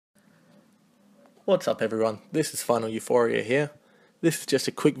What's up everyone, this is Final Euphoria here. This is just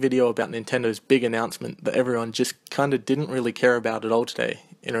a quick video about Nintendo's big announcement that everyone just kinda didn't really care about at all today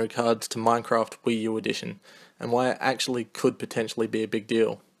in regards to Minecraft Wii U Edition and why it actually could potentially be a big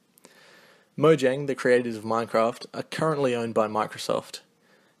deal. Mojang, the creators of Minecraft, are currently owned by Microsoft.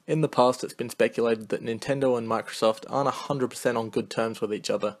 In the past it's been speculated that Nintendo and Microsoft aren't 100% on good terms with each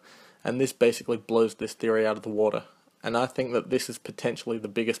other, and this basically blows this theory out of the water, and I think that this is potentially the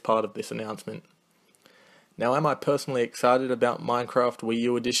biggest part of this announcement. Now, am I personally excited about Minecraft Wii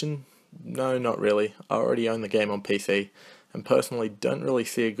U Edition? No, not really. I already own the game on PC, and personally don't really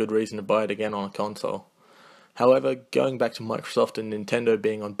see a good reason to buy it again on a console. However, going back to Microsoft and Nintendo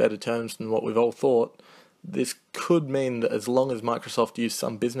being on better terms than what we've all thought, this could mean that as long as Microsoft use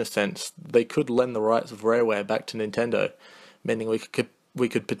some business sense, they could lend the rights of Rareware back to Nintendo, meaning we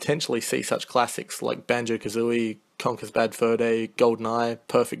could potentially see such classics like Banjo-Kazooie, Conker's Bad Fur Day, GoldenEye,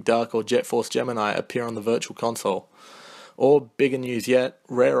 Perfect Dark or Jet Force Gemini appear on the Virtual Console. Or, bigger news yet,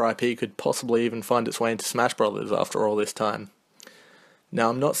 Rare IP could possibly even find its way into Smash Bros. After all this time.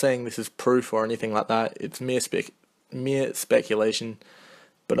 Now, I'm not saying this is proof or anything like that, it's mere speculation,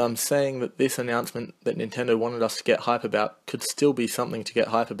 but I'm saying that this announcement that Nintendo wanted us to get hype about could still be something to get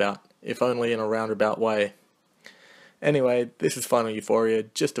hype about, if only in a roundabout way. Anyway, this is Final Euphoria,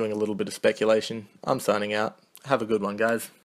 just doing a little bit of speculation. I'm signing out. Have a good one, guys.